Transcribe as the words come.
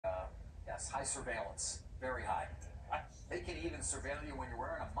Yes, high surveillance, very high. They can even surveil you when you're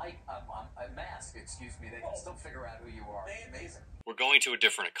wearing a mask, excuse me. They can still figure out who you are. Amazing. We're going to a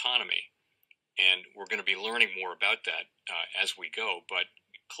different economy, and we're going to be learning more about that as we go. But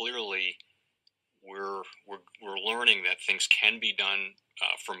clearly, we're learning that things can be done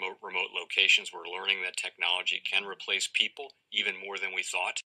from remote locations. We're learning that technology can replace people even more than we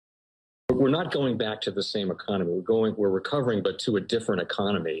thought. We're not going back to the same economy. We're recovering, but to a different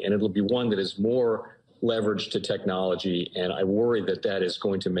economy, and it'll be one that is more leveraged to technology. And I worry that that is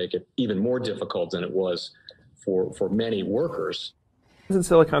going to make it even more difficult than it was for many workers. In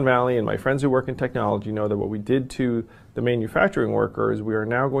Silicon Valley, and my friends who work in technology know that what we did to the manufacturing workers, we are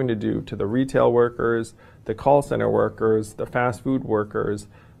now going to do to the retail workers, the call center workers, the fast food workers,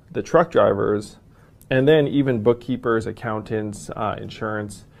 the truck drivers, and then even bookkeepers, accountants,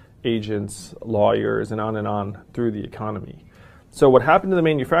 insurance agents, lawyers, and on through the economy. So what happened to the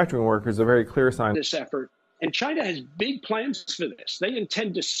manufacturing workers is a very clear sign. This effort, and China has big plans for this. They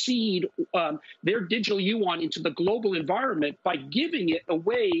intend to seed their digital yuan into the global environment by giving it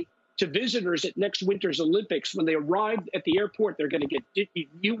away to visitors at next winter's Olympics. When they arrive at the airport, they're going to get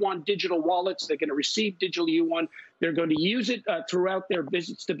yuan digital wallets. They're going to receive digital yuan. They're going to use it throughout their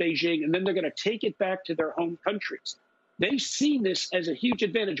visits to Beijing, and then they're going to take it back to their home countries. They see this as a huge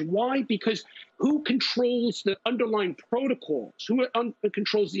advantage. Why? Because who controls the underlying protocols, who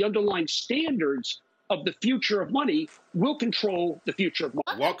controls the underlying standards of the future of money will control the future of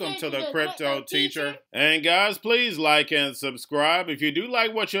money. Welcome to the Crypto Teacher. And guys, please like and subscribe if you do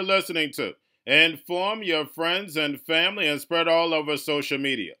like what you're listening to. Inform your friends and family and spread all over social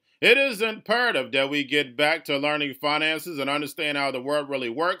media. It is imperative that we get back to learning finances and understand how the world really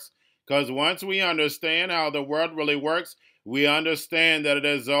works. Because once we understand how the world really works, we understand that it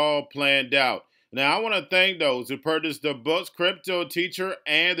is all planned out. Now, I want to thank those who purchased the books Cryptoteacher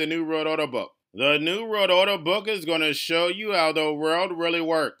and the New World Order book. The New World Order book is going to show you how the world really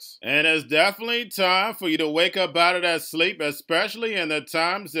works. And it's definitely time for you to wake up out of that sleep, especially in the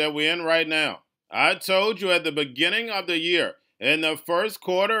times that we're in right now. I told you at the beginning of the year, in the first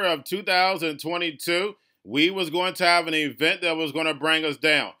quarter of 2022, we was going to have an event that was going to bring us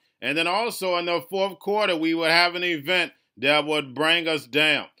down. And then also in the fourth quarter, we would have an event that would bring us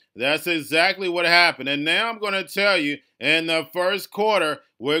down. That's exactly what happened. And now I'm going to tell you, in the first quarter,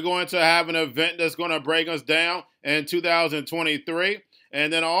 we're going to have an event that's going to bring us down in 2023.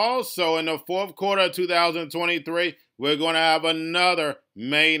 And then also in the fourth quarter of 2023, we're going to have another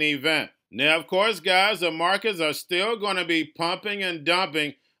main event. Now, of course, guys, the markets are still going to be pumping and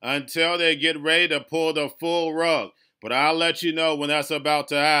dumping until they get ready to pull the full rug. But I'll let you know when that's about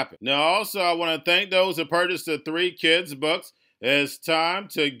to happen. Now, also, I want to thank those who purchased the 3 Kids books. It's time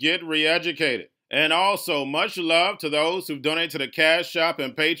to get re-educated. And also, much love to those who donate to the Cash Shop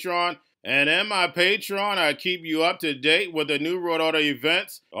and Patreon. And in my Patreon, I keep you up to date with the New World Order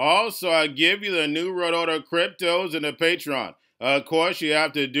events. Also, I give you the New World Order cryptos in the Patreon. Of course, you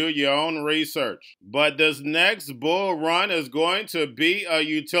have to do your own research. But this next bull run is going to be a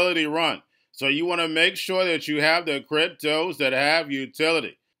utility run. So you want to make sure that you have the cryptos that have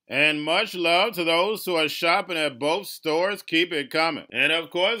utility. And much love to those who are shopping at both stores. Keep it coming. And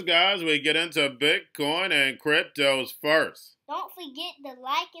of course, guys, we get into Bitcoin and cryptos first. Don't forget to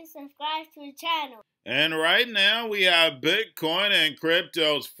like and subscribe to the channel. And right now, we have Bitcoin and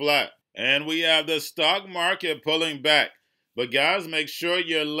cryptos flat. And we have the stock market pulling back. But guys, make sure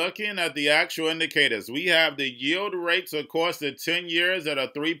you're looking at the actual indicators. We have the yield rates, of course, the 10 years at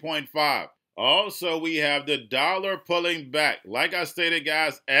a 3.5. Also, we have the dollar pulling back. Like I stated,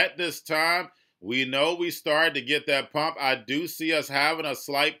 guys, at this time, we know we started to get that pump. I do see us having a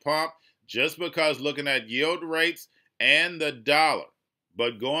slight pump just because looking at yield rates and the dollar.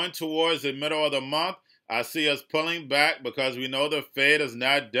 But going towards the middle of the month, I see us pulling back because we know the Fed is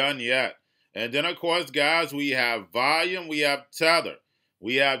not done yet. And then, of course, guys, we have volume, we have Tether.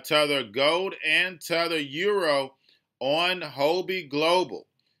 We have Tether Gold and Tether Euro on Huobi Global.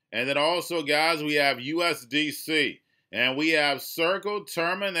 And then also, guys, we have USDC. And we have Circle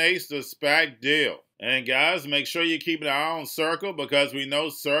terminates the SPAC deal. And guys, make sure you keep an eye on Circle because we know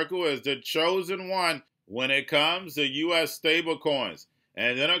Circle is the chosen one when it comes to US stablecoins.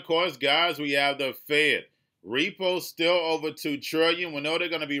 And then, of course, guys, we have the Fed. Repo still over $2 trillion. We know they're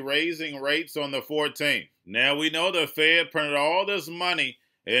going to be raising rates on the 14th. Now, we know the Fed printed all this money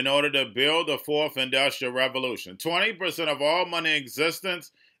in order to build the 4th Industrial Revolution. 20% of all money in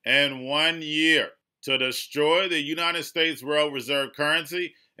existence in 1 year to destroy the United States World Reserve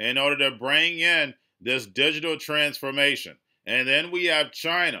currency in order to bring in this digital transformation. And then we have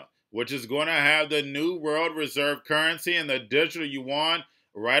China, which is going to have the new World Reserve currency and the digital yuan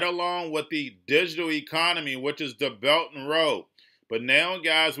right along with the digital economy, which is the Belt and Road. But now,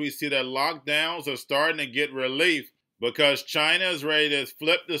 guys, we see that lockdowns are starting to get relief because China is ready to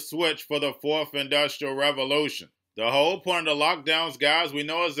flip the switch for the fourth industrial revolution. The whole point of the lockdowns, guys, we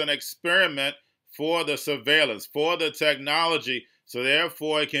know is an experiment for the surveillance, for the technology, so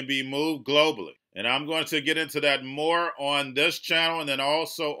therefore it can be moved globally. And I'm going to get into that more on this channel and then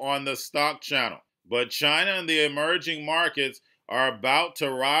also on the stock channel. But China and the emerging markets are about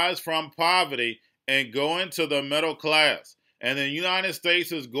to rise from poverty and go into the middle class. And the United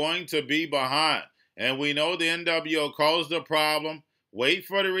States is going to be behind. And we know the NWO caused the problem, wait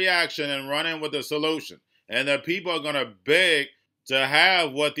for the reaction, and run in with the solution. And the people are going to beg to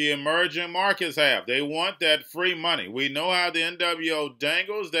have what the emerging markets have. They want that free money. We know how the NWO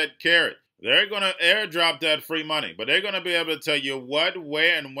dangles that carrot. They're going to airdrop that free money, but they're going to be able to tell you what,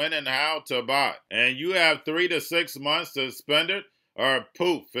 where, and when, and how to buy. And you have 3 to 6 months to spend it, or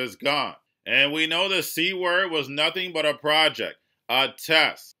poof, it's gone. And we know the C word was nothing but a project, a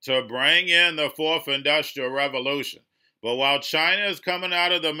test to bring in the fourth industrial revolution. But while China is coming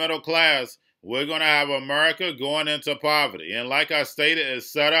out of the middle class, we're going to have America going into poverty. And like I stated,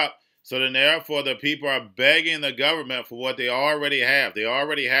 it's set up so then therefore the people are begging the government for what they already have. They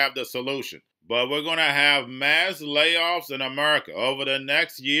already have the solution. But we're going to have mass layoffs in America over the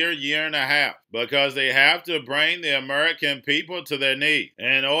next year, year and a half, because they have to bring the American people to their knees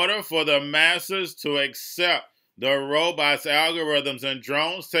in order for the masses to accept the robots, algorithms, and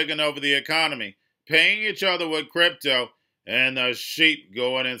drones taking over the economy, paying each other with crypto, and the sheep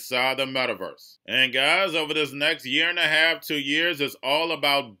going inside the metaverse. And guys, over this next year and a half, 2 years, it's all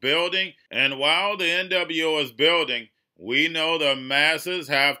about building. And while the NWO is building, we know the masses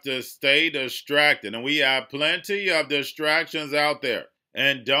have to stay distracted. And we have plenty of distractions out there.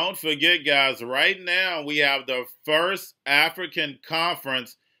 And don't forget, guys, right now we have the first African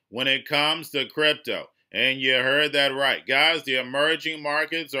conference when it comes to crypto. And you heard that right. Guys, the emerging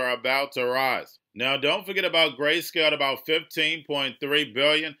markets are about to rise. Now, don't forget about Grayscale at about $15.3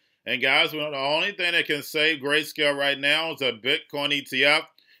 billion. And guys, the only thing that can save Grayscale right now is a Bitcoin ETF.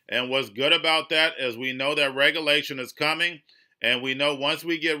 And what's good about that is we know that regulation is coming. And we know once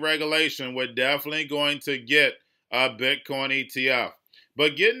we get regulation, we're definitely going to get a Bitcoin ETF.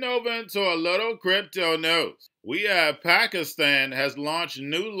 But getting over into a little crypto news. We have Pakistan has launched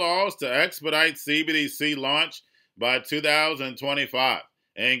new laws to expedite CBDC launch by 2025.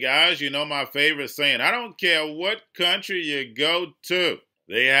 And guys, you know my favorite saying, I don't care what country you go to,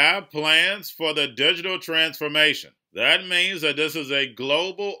 they have plans for the digital transformation. That means that this is a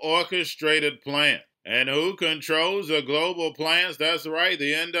global orchestrated plan. And who controls the global plans? That's right,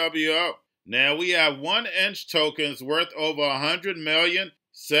 the NWO. Now we have 1-inch tokens worth over 100 million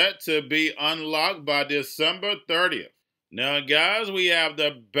set to be unlocked by December 30th. Now, guys, we have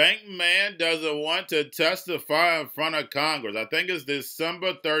the Bankman doesn't want to testify in front of Congress. I think it's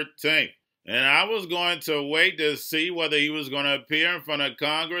December 13th. And I was going to wait to see whether he was going to appear in front of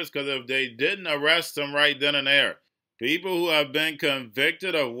Congress, because if they didn't arrest him right then and there, people who have been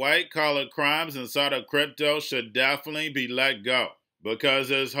convicted of white-collar crimes inside of crypto should definitely be let go. Because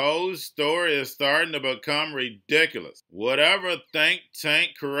this whole story is starting to become ridiculous. Whatever think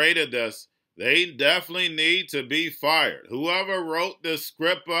tank created this, they definitely need to be fired. Whoever wrote this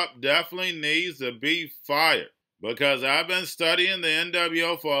script up definitely needs to be fired. Because I've been studying the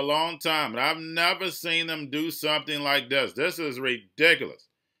NWO for a long time, and I've never seen them do something like this. This is ridiculous.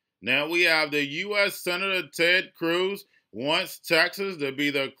 Now we have the U.S. Senator Ted Cruz wants Texas to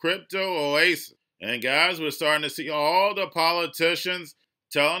be the crypto oasis. And guys, we're starting to see all the politicians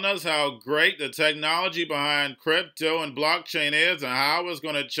telling us how great the technology behind crypto and blockchain is and how it's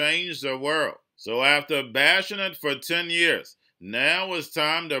going to change the world. So after bashing it for 10 years, now it's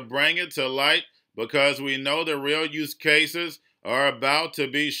time to bring it to light, because we know the real use cases are about to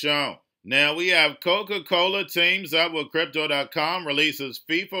be shown. Now we have Coca-Cola teams up with Crypto.com, releases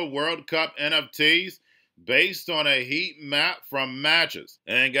FIFA World Cup NFTs based on a heat map from matches.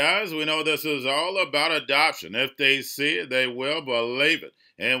 And guys, we know this is all about adoption. If they see it, they will believe it.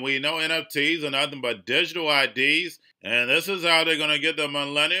 And we know NFTs are nothing but digital IDs. And this is how they're going to get the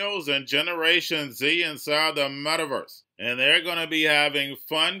millennials and Generation Z inside the metaverse. And they're going to be having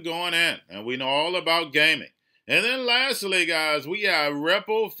fun going in. And we know all about gaming. And then lastly, guys, we have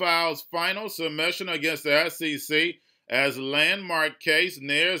Ripple files final submission against the SEC as landmark case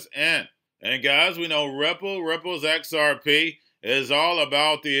nears end. And guys, we know Ripple's XRP is all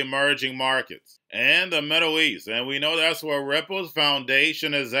about the emerging markets and the Middle East. And we know that's where Ripple's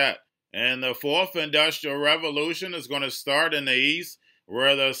foundation is at. And the fourth industrial revolution is going to start in the East,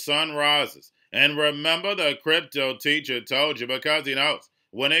 where the sun rises. And remember, the crypto teacher told you, because he knows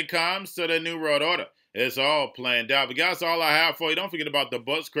when it comes to the New World Order. It's all planned out. But guys, all I have for you. Don't forget about the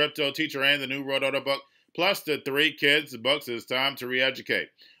books, Cryptoteacher and the New World Order book, plus the 3 kids books. It's time to re-educate.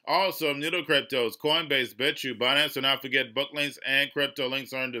 Also, Noodle Cryptos, Coinbase, Bitrue, Binance. Do not forget book links and crypto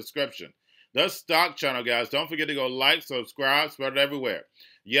links are in the description. The stock channel, guys. Don't forget to go like, subscribe, spread it everywhere.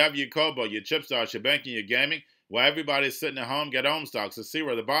 You have your Kobo, your chip stocks, your banking, your gaming. While everybody's sitting at home, get home stocks, the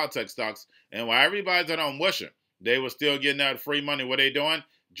Zero, the biotech stocks. And while everybody's at home wishing they were still getting that free money, what they doing?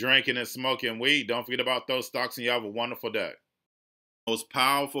 Drinking and smoking weed. Don't forget about those stocks, and you have a wonderful day. The most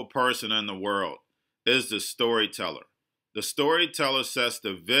powerful person in the world is the storyteller. The storyteller sets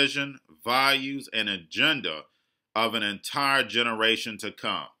the vision, values, and agenda of an entire generation to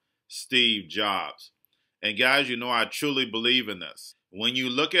come. Steve Jobs. And guys, you know I truly believe in this. When you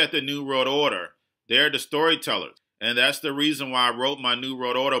look at the New World Order, they're the storytellers. And that's the reason why I wrote my New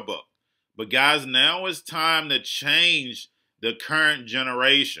World Order book. But guys, now it's time to change the current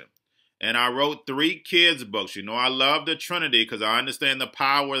generation. And I wrote 3 kids books. You know I love the Trinity because I understand the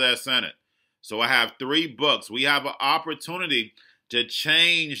power that's in it. So I have 3 books. We have an opportunity to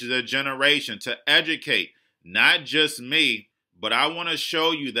change the generation, to educate, not just me, but I want to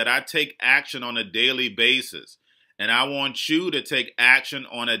show you that I take action on a daily basis. And I want you to take action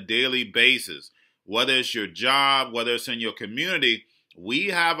on a daily basis. Whether it's your job, whether it's in your community, we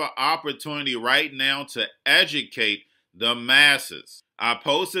have an opportunity right now to educate the masses. I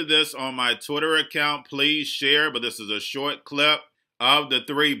posted this on my Twitter account. Please share, but this is a short clip of the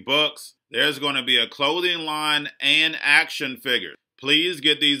 3 books. There's going to be a clothing line and action figures. Please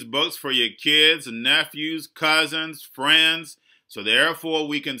get these books for your kids, nephews, cousins, friends, so therefore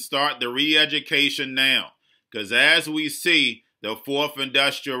we can start the re-education now. Because as we see, the 4th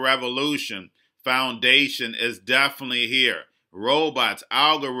Industrial Revolution foundation is definitely here. Robots,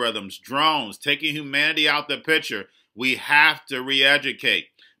 algorithms, drones, taking humanity out the picture. We have to re-educate.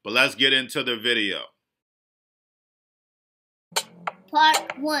 But let's get into the video.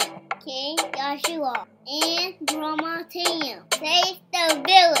 Part 1. King Joshua and Grandma Tam save the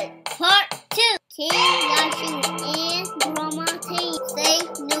village. Part 2. King Joshua and Grandma Tam save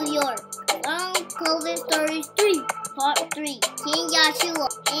New York from COVID-33. Part 3. King Joshua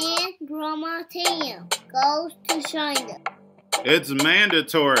and Grandma Tam goes to China. It's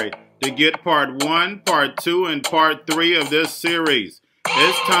mandatory to get part 1, part 2, and part 3 of this series.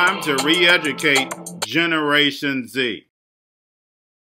 It's time to re-educate Generation Z.